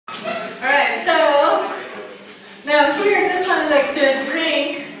to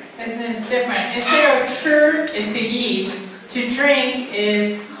drink is different. Instead of 吃 is to eat. To drink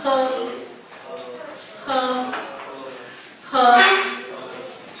is 喝。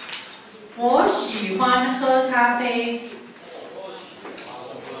我喜欢喝咖啡。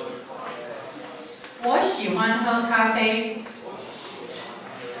我喜欢喝咖啡。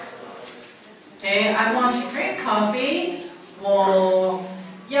Okay, I want to drink coffee. 我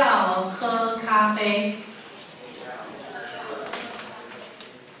要喝咖啡。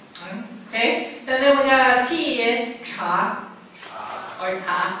Okay, and then we got tea, 茶 or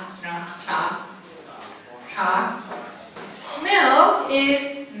茶, no, 茶. Milk is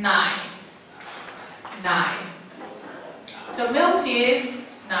奶. So milk tea is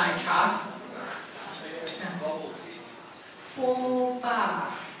奶茶. 波霸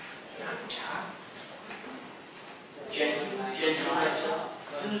奶茶。煎茶奶茶。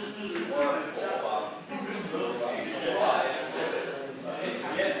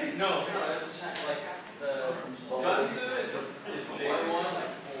No, it's like the Zanzu is the big one,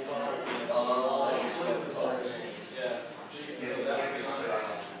 like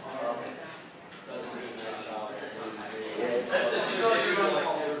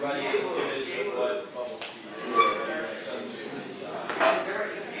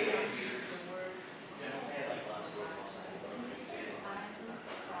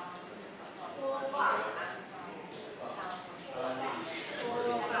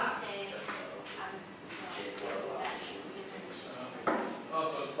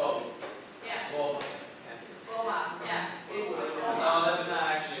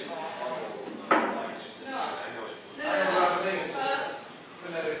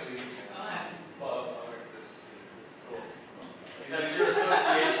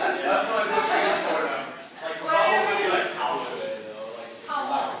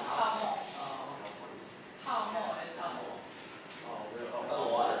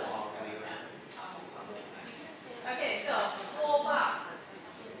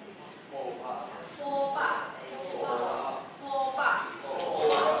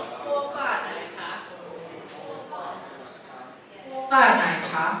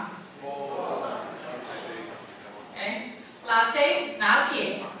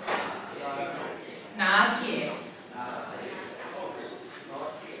Latte, 拿铁。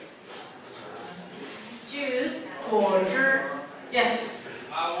Juice, 果汁。Yes.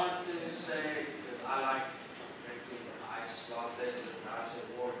 I want to say, because I like drinking ice lattes and ice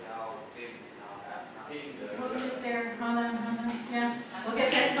or now We'll get there. Hold on. Yeah. We'll get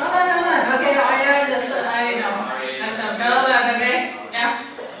there. Hold on. Okay, I know. That's not feel that, okay? Yeah.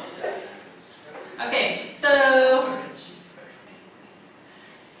 Okay, so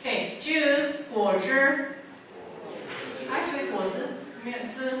juice, 果汁. Actually, 果汁,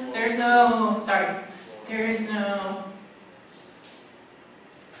 there's no, sorry. There's no.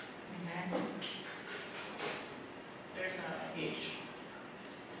 There's no H.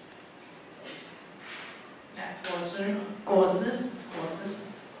 Yeah, 果汁.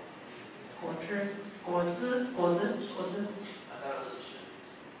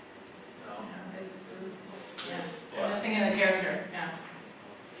 I'm just thinking of the character. Yeah.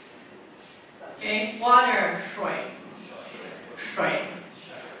 Okay, water, 水.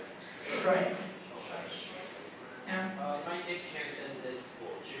 Yeah. My dictionary says it's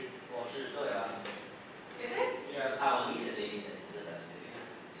果汁对啊。Is it? 因为Taiwanese的意思是的。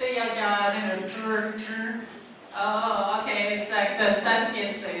所以要加那个汁。Oh, okay. It's like the 三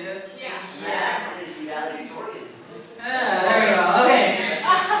点水的。Yeah. There we go. Okay.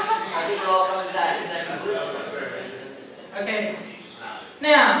 Okay.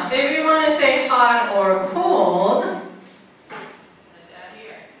 Now, if you want to say hot or cold, let's add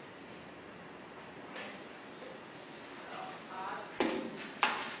here.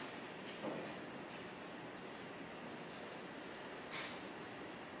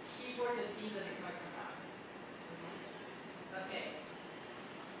 Keyboard the D doesn't come out. Okay.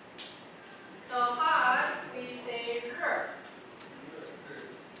 So hot, we say 热.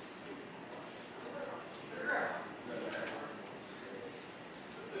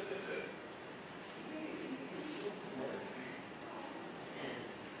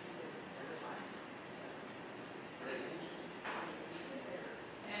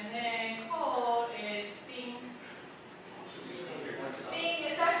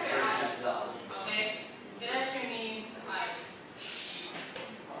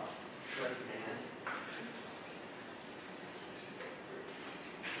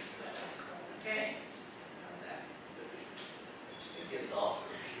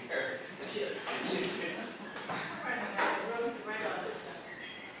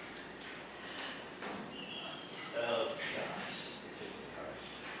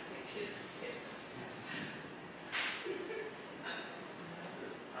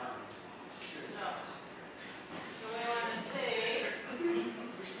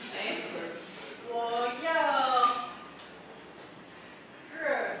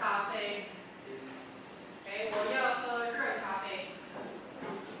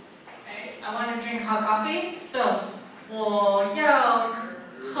 hot coffee. So 我要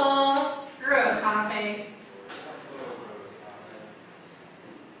喝热咖啡。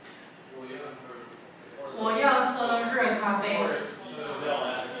我要喝热咖啡。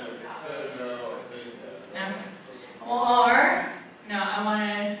Or no, I want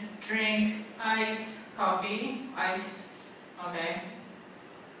to drink iced coffee, iced. Okay.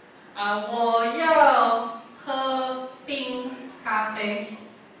 我要喝冰咖啡。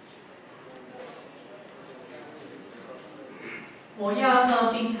我要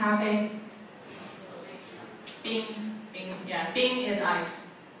喝冰咖啡。冰 yeah, 冰 is ice.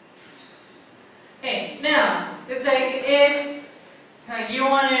 Okay, now it's like if you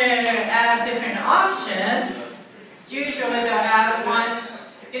want to add different options. Usually they'll add one,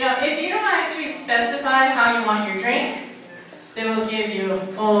 if you don't actually specify how you want your drink, they will give you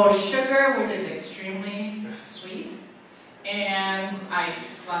full sugar, which is extremely sweet, and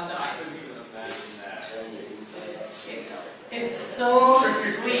ice, lots of ice. It's so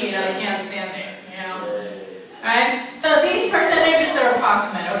sweet, I can't stand it, Alright, so these percentages are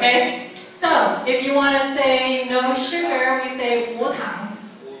approximate, okay? So, if you want to say no sugar, we say 无糖.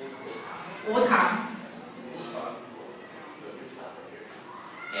 无糖.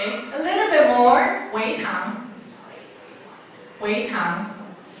 Okay, a little bit more, 微糖. 微糖.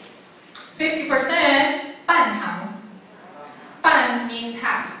 50%, 半糖. 半 means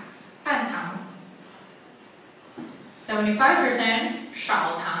half. 半糖. 75%,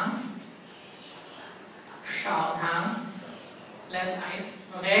 少糖. 少糖. Less ice,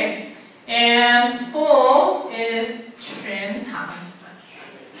 okay? And full is 全糖.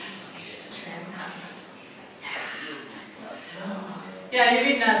 全糖. Yeah, you'd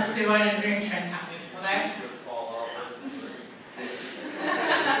be nuts if you wanted to drink 全糖, okay?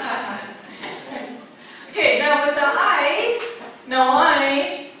 Okay, now with the ice, no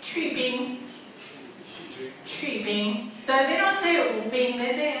ice, 去冰. 去冰. So they don't say 无冰,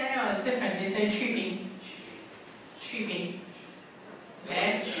 they say, I know, it's different, they say 去冰. 去冰.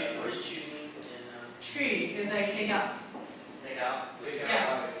 Okay? Tree is like take out.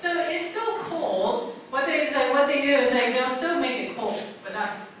 Yeah. So it's still cold. What they do is like they'll still make it cold with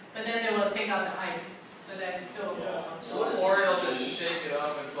ice, but then they will take out the ice so that it's still cold. So or they'll just shake it up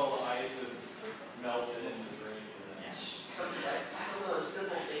until the ice is melted in the drink. Some of those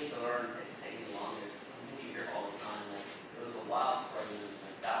simple things to learn take the longest. Something you hear all the time. Like there was a while before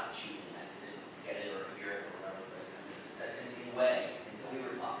I got the cheating next and get it or hear it or whatever, but it said anything way until we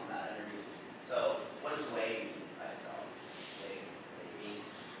were talking about it. So what does way mean by itself?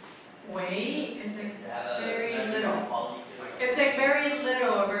 Way is like very little. It's like very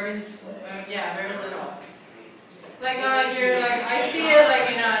little, very very little. Like you're like I see it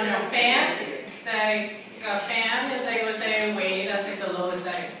like in a fan. It's like a fan is like we'll say way. That's like the lowest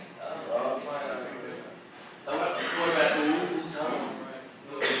setting.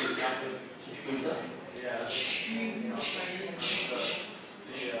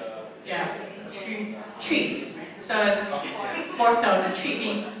 Yeah, tree. So it's fourth tone, the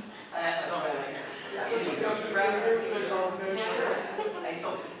tree.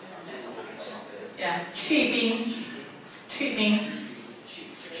 Yeah, 去冰.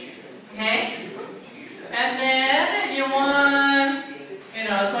 Okay? And then you want, 25%.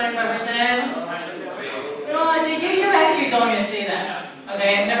 They usually actually don't even say that.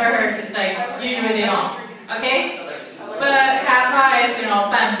 Okay, I've never heard it's like, usually they don't. Okay? But half ice,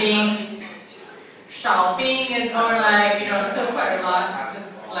 半冰. 少冰 is more like, still quite a lot, just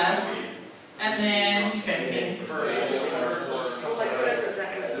less. And then 全冰.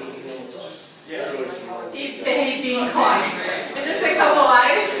 一杯冰块. It's just a couple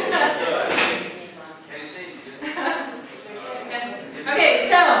ice. Okay,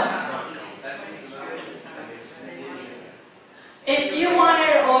 so if you want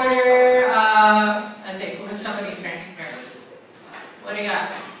to order, let's see, who's somebody's drink here? What do you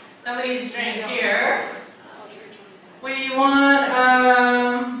got? Somebody's drink here. We want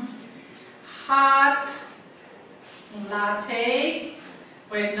hot latte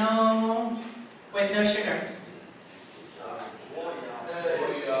with no sugar.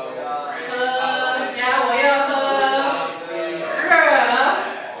 我要喝热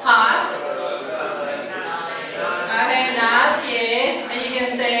hot. Okay, 拿铁, and you can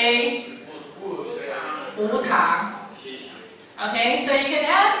say 无糖. Okay, so you can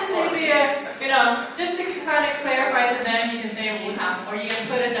add this in here, just to kind of clarify to them, you can say 无糖, or you can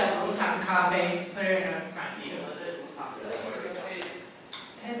put it in 无糖咖啡, put it in front too.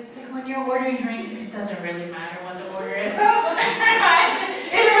 It's like when you're ordering drinks, it doesn't really matter what the order is.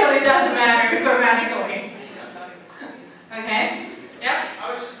 It really doesn't matter grammatically. Okay? Yep.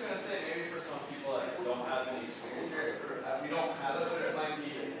 I was just going to say, maybe for some people at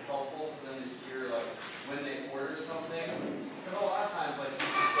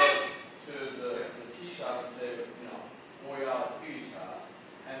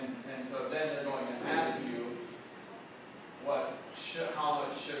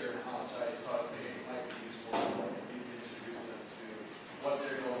sugar and how much ice, so I was thinking it might be useful to like at least introduce them to what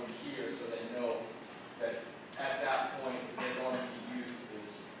they're going to hear so they know that at that point they're going to use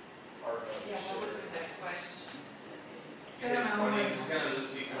this part of the sugar.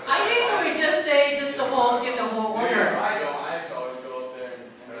 I usually just say just the whole, get the whole order. I don't. I just always go up there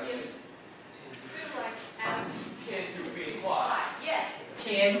and ask. 天主变化。 Yeah.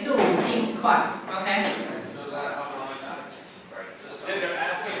 甜度冰块 ，OK。 Then they're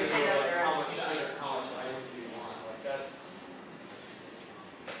asking you like, how much sugar, how much ice do you want? Like that's,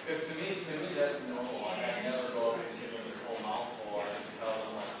 because to me that's normal. Like I never go up and give them this whole mouthful. I just tell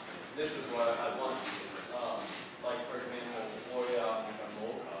them like, this is what I want. Like for example, Oreo and a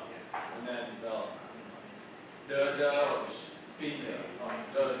mocha, and then the pizza,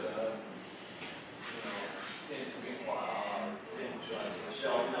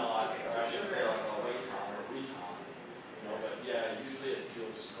 but yeah, usually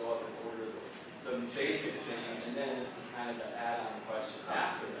you'll just go up and order the basic thing, and then this is kind of the add-on question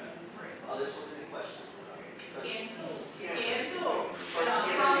after that. Oh, this was a good question. 甜度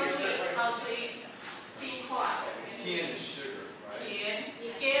how sweet 冰块 Tea is sugar, right?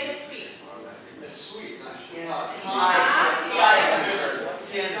 甜 is sweet. It's sweet, not sugar. T-I-A-N. Is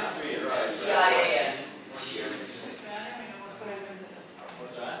sweet, right? T-I-A-N. Cheers.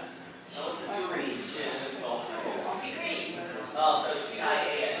 What's that? That was the degrees. Yeah, it's all Degree. Oh, so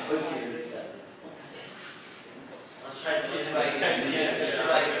T-I-A-N. What's your Let's try to see if I can see it.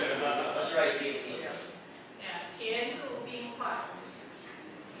 Let's write B. Yeah, 甜度冰块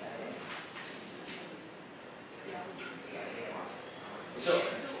So,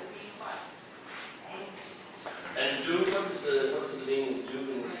 and do, what is the meaning of do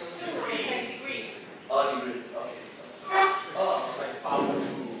in this? degree. Oh, degree, okay. Oh, like power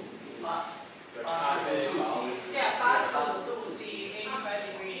two. The cafe, Yeah, 80度 C, 85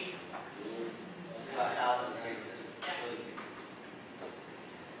 degree. It's about 1,000 degrees.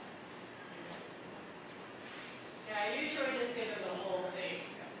 Yeah, I usually just give them the whole thing.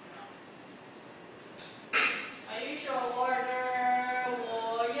 I usually order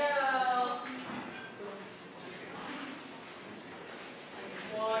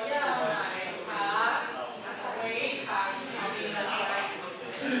我要奶茶，微糖调味的来。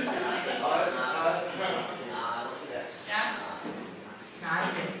Yeah. Not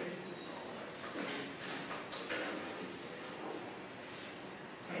it.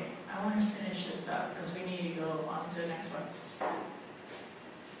 Okay, I want to finish this up because we need to go on to the next one.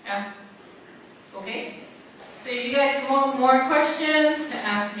 Yeah? Okay? So if you guys want more questions,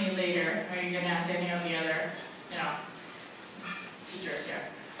 ask me later. Or you can ask any of the other, teachers here.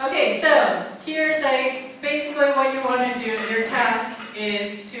 Okay, so here's like basically what you want to do. Your task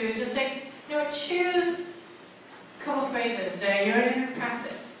is to just choose a couple phrases that you're going to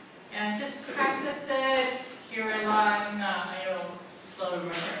practice. And just practice it, hear it a lot, and you'll slowly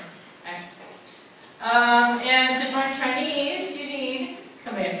remember. Okay? And to learn Chinese, you need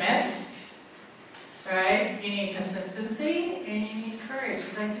commitment, right? You need consistency, and you need courage,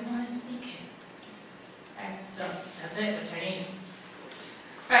 because I do want to speak it. Okay, so that's it with Chinese.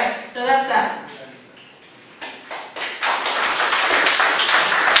 Right, so that's that.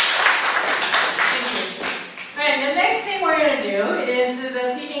 Thank you. Alright, the next thing we're going to do is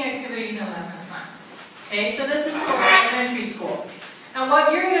the teaching activities and lesson plans. Okay, so this is for elementary school. And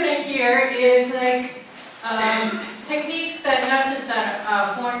what you're going to hear is techniques that not just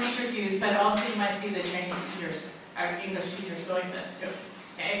that foreign teachers use, but also you might see the Chinese teachers, or English teachers doing this too.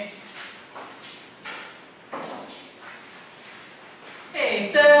 Okay. Okay,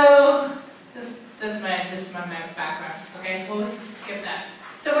 so this is just my background. Okay, we'll skip that.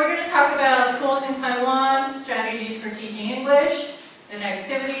 So we're going to talk about schools in Taiwan, strategies for teaching English, and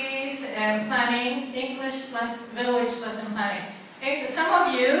activities and planning, village lesson planning. And some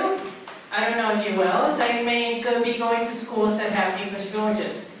of you, I don't know if you will, so you may be going to schools that have English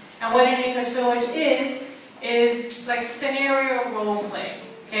villages. And what an English village is like scenario role play.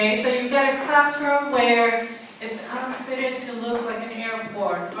 Okay, so you've got a classroom where it's outfitted to look like an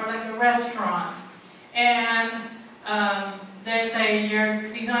airport or like a restaurant. And you're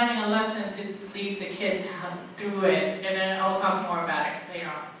designing a lesson to lead the kids through it, and then I'll talk more about it later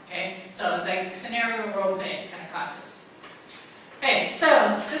on. Okay, so it's like scenario role play kind of classes. Okay, so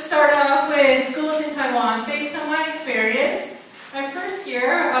to start off with schools in Taiwan, based on my experience, my first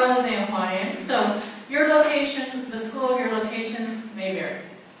year I was in Hualien. So your location, the school of your location may vary.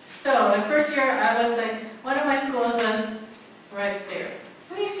 So my first year I was one of my schools was right there.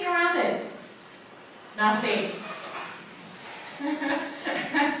 What do you see around it? Nothing.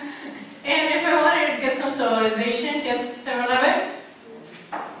 And if I wanted to get some socialization, get 7-Eleven?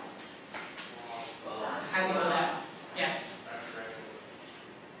 had to go down. Yeah.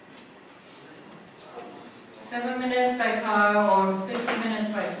 7 minutes by car or 50 minutes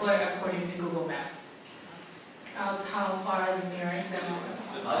by foot according to Google Maps. That's how far the nearest center was.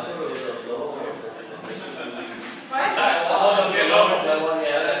 What?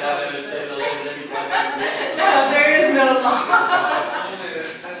 No, there is no law.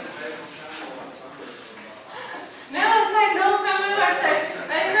 No, it's like no family car sex.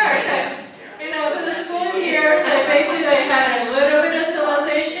 The schools here, so basically they had a little bit of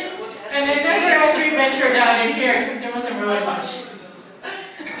civilization, and they never actually ventured out in here because there wasn't really much.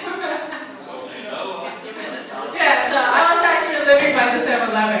 Yeah, so I was actually living by the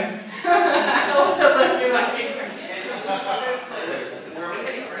 7-Eleven. I wasn't living by here.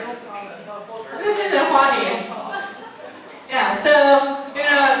 This is a Huadian. Yeah, so,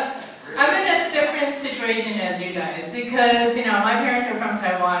 I'm in a different situation as you guys because, my parents are from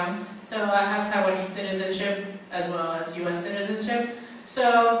Taiwan, so I have Taiwanese citizenship as well as U.S. citizenship.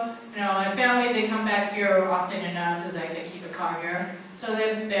 So, my family, they come back here often enough because they keep a car here. So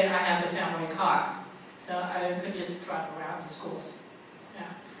then I have the family car. So I could just drive around to schools. Yeah.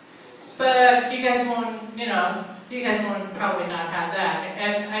 But you guys won't, you guys won't probably not have that.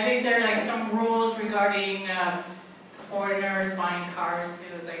 And I think there are like some rules regarding foreigners buying cars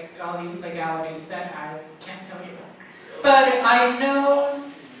too. It's like all these legalities that I can't tell you about. But I know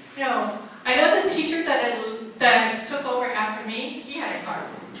the teacher that took over after me, he had a car.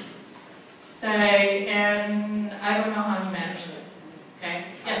 So, and I don't know how he managed it. Okay?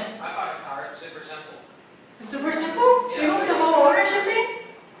 Yes? I bought a car, it's super simple. It's super simple? Yeah. You want the whole ownership thing?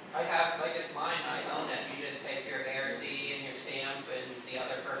 I have, it's mine, I own it. You just take your ARC and your stamp and the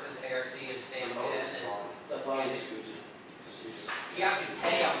other person's ARC and stamp it in. And you have to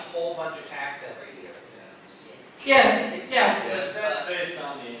pay a whole bunch of tax every year. Yes, yeah. That's based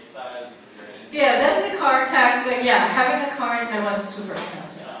on the size of your engine. Yeah, that's the car tax. Yeah, having a car in Taiwan is super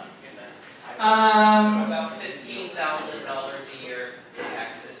expensive. About $15,000 a year in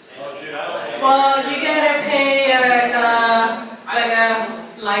taxes. Oh, dude, I don't know. Well, you gotta pay like a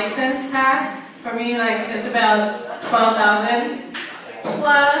license tax. For me, it's about 12,000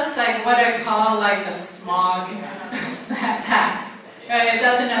 plus what I call the smog tax. Right,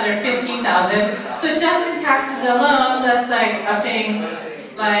 that's another 15,000. So just in taxes alone, that's I'm paying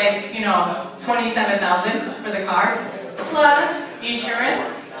 27,000 for the car plus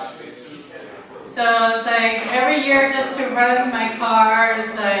insurance. So it's every year just to run my car,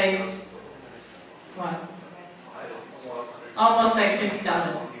 it's what? Almost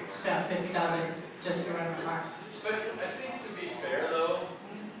 50,000. About 50,000 just to run my car. But I think to be fair though,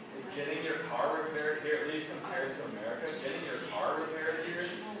 getting your car repaired here, at least compared to America, getting your car repaired here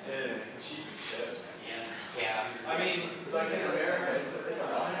is cheap as chips. Yeah. I mean, in America, it's $100 an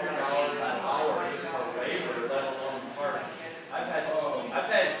hour just for labor, let alone parts. I've had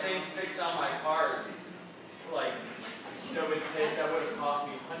things fixed on my car, that would have cost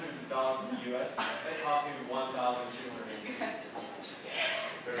me hundreds of dollars in the U.S. That cost me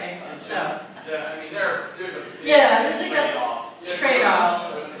 $1,200. Okay, so there's a trade-off.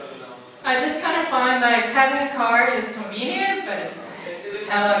 I just kind of find having a car is convenient, but it's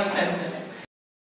hella expensive.